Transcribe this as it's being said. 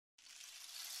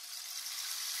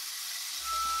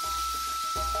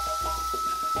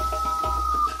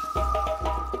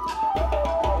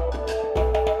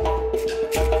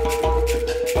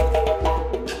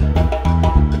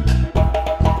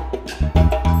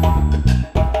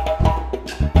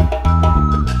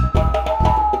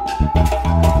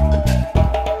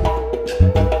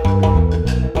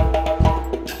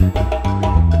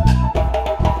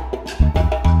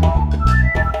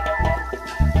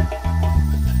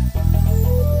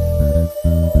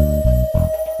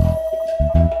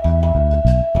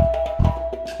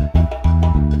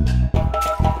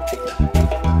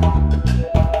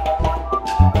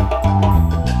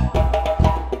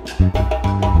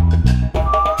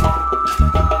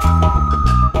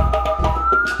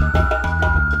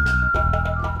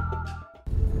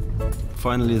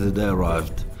finally the day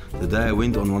arrived. The day I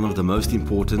went on one of the most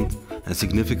important and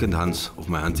significant hunts of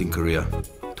my hunting career.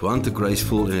 To hunt the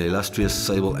graceful and illustrious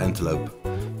sable antelope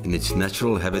in its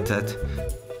natural habitat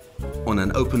on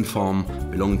an open farm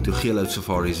belonging to Geelhout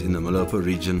Safaris in the Malopo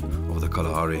region of the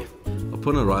Kalahari.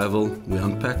 Upon arrival, we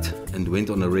unpacked and went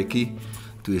on a recce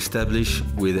to establish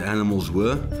where the animals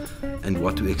were and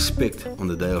what to expect on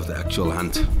the day of the actual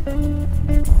hunt.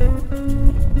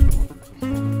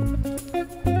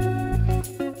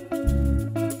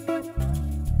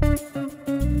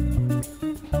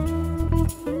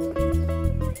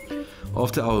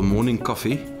 After our morning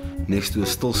coffee, next to a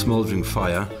still smouldering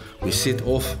fire, we set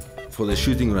off for the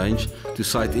shooting range to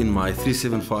sight in my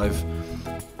 375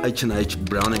 H&H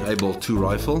Browning A-Bolt 2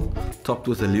 rifle, topped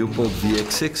with a Leopold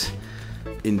VX6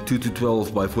 in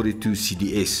 2-12 by 42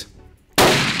 CDS.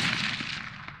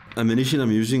 Ammunition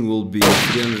I'm using will be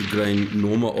 300 grain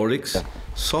Norma Oryx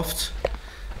softs,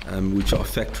 which are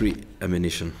factory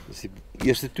ammunition. Dis die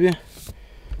eerste twee.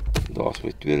 Daar's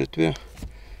my tweede twee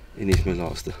en dis my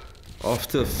laaste.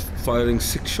 After firing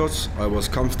 6 shots, I was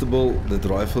comfortable that the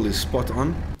rifle is spot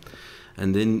on,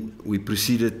 and then we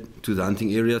proceeded to the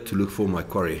hunting area to look for my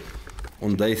quarry.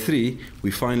 On day 3,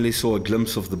 we finally saw a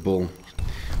glimpse of the bull.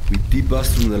 We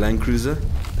debussed from the Land Cruiser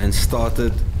and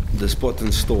started the spot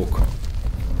and stalk.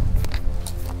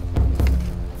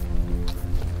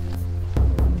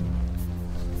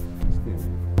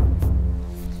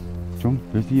 John,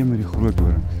 dis die een met die groot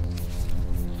horings.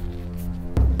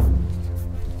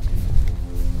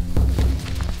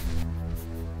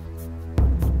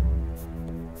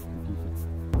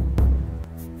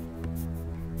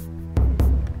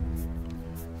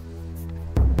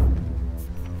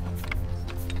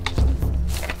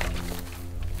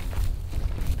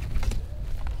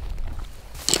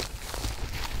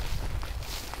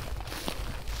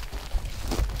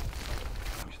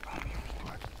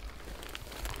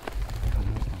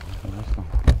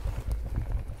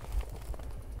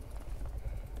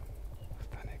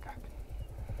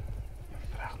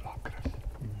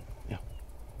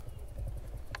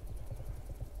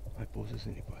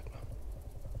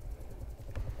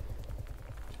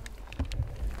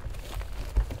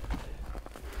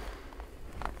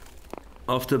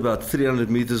 After about 300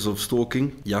 meters of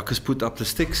stalking, Jakkes put up the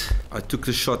sticks. I took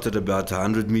the shot at about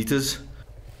 100 meters.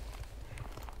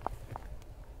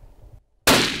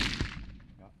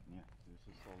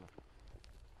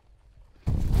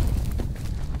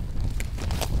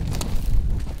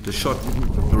 The shot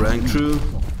rang true,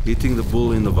 hitting the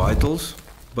bull in the vitals,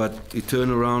 but he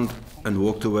turned around and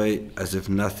walked away as if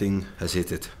nothing has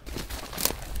hit it.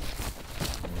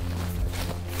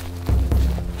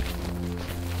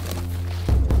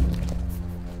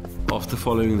 After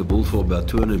following the bull for about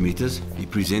 200 meters, he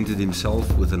presented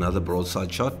himself with another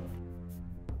broadside shot.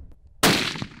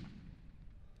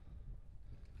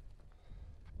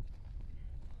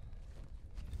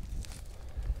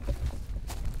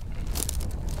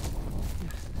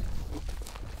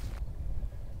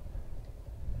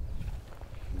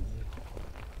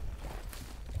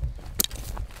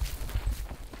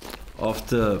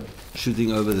 After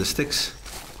shooting over the sticks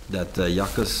that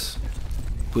Jakkes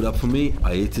put up for me,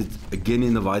 I hit it again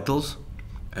in the vitals,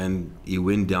 and he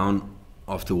went down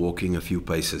after walking a few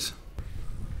paces.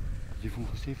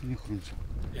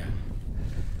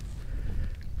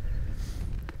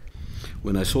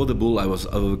 When I saw the bull, I was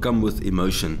overcome with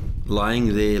emotion,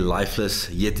 lying there lifeless,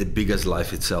 yet big as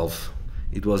life itself.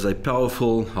 It was a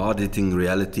powerful, hard-hitting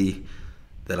reality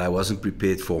that I wasn't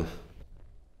prepared for.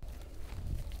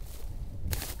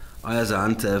 I, as a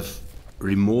hunter, have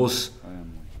remorse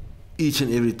each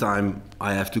and every time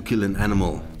I have to kill an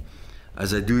animal,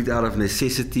 as I do it out of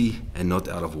necessity and not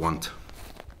out of want.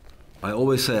 I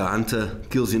always say a hunter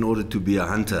kills in order to be a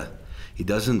hunter. He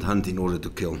doesn't hunt in order to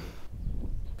kill.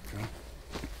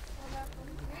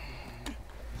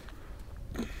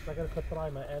 Ek het getry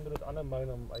my Android ander myn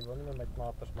om hy wil nie met my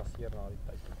knapers masseer na die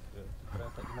tyd. Kry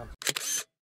ek iemand.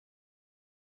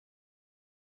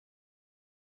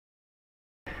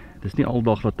 Dis nie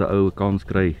aldag dat 'n ou 'n kans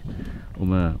kry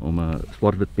om 'n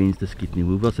swart-wit pens te skiet nie.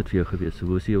 Hoe was dit vir jou gewees?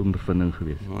 Hoe was die ondervinding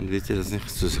gewees? Want weet jy, dit is nie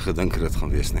soos ek gedink het dit gaan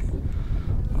wees nie.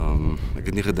 Ek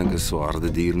het nie gedink dit is so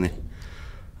harde dier nie.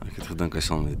 Ek het gedink hy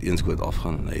sal met een skoot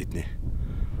afgaan en hy het nie.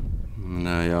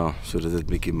 Nou ja, so dit het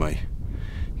bietjie my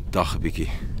dag 'n bietjie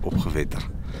opgewetter.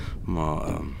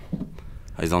 Maar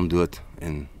hy is dan dood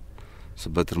en is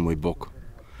 'n bitter mooi bok.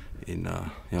 En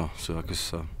ja, so ek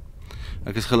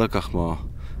is gelukkig, maar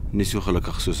nie so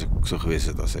gelukkig soos ek sou gewees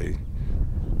het as hy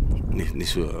nie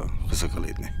so gesukkel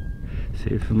het nie.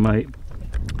 Sê vir my,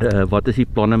 Wat is die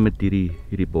planne met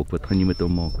hierdie bok? Wat gaan jy met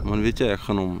hom maak? Man, weet jy, ek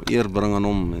gaan hom eer bring aan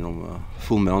hom en hom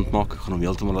full mount maak. Ek gaan hom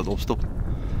heeltemal laat opstop.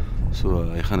 So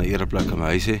hy gaan 'n ereplek in my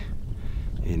huis hê.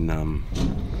 En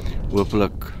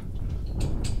hopelik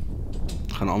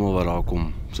gaan almal wat daar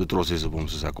kom so trots is op hom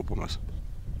soos ek op hom is.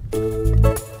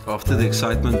 After the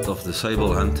excitement of the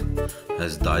Sable hunt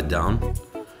has died down,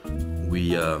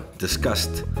 we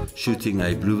discussed shooting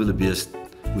a blue wildebeest,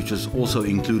 which was also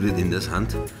included in this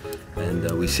hunt, and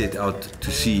we set out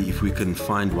to see if we can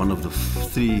find one of the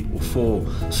 3 or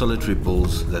 4 solitary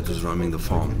bulls that was roaming the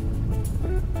farm.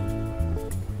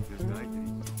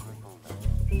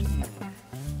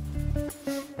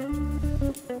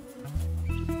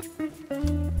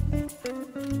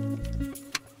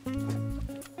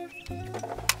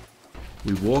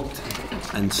 We walked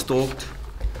and stalked,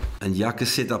 and Jakke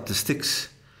set up the sticks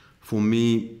for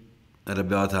me at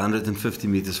about 150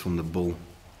 meters from the bull.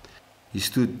 He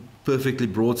stood perfectly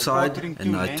broadside,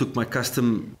 and I took my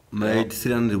custom-made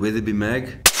 300 Weatherby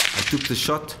mag. I took the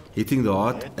shot, hitting the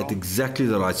heart at exactly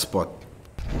the right spot.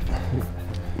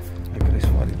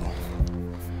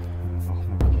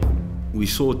 We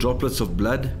saw droplets of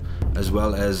blood, as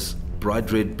well as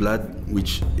bright red blood,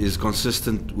 which is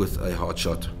consistent with a heart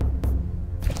shot.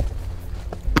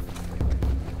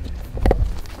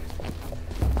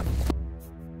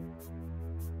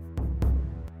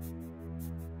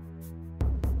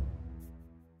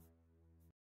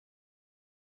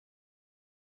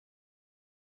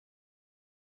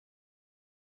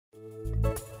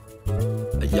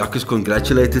 Jakkes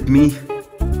congratulated me.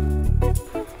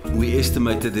 We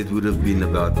estimated it would have been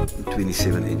about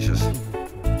 27 inches.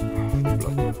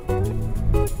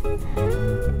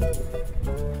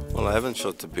 Well, I haven't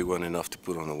shot the big one enough to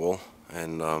put on the wall,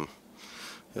 and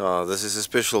yeah, this is a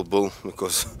special bull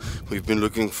because we've been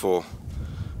looking for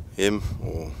him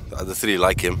or the other 3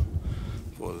 like him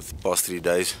for the past 3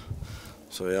 days.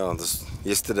 So yeah,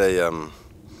 yesterday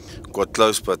got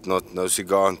close, but no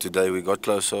cigar, and today we got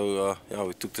close, so yeah,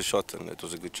 we took the shot and it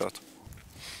was a good shot.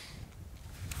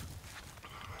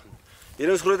 Hier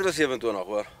is groter as 27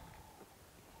 hoor.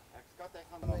 Ek skat hy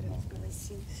gaan baie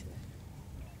sien.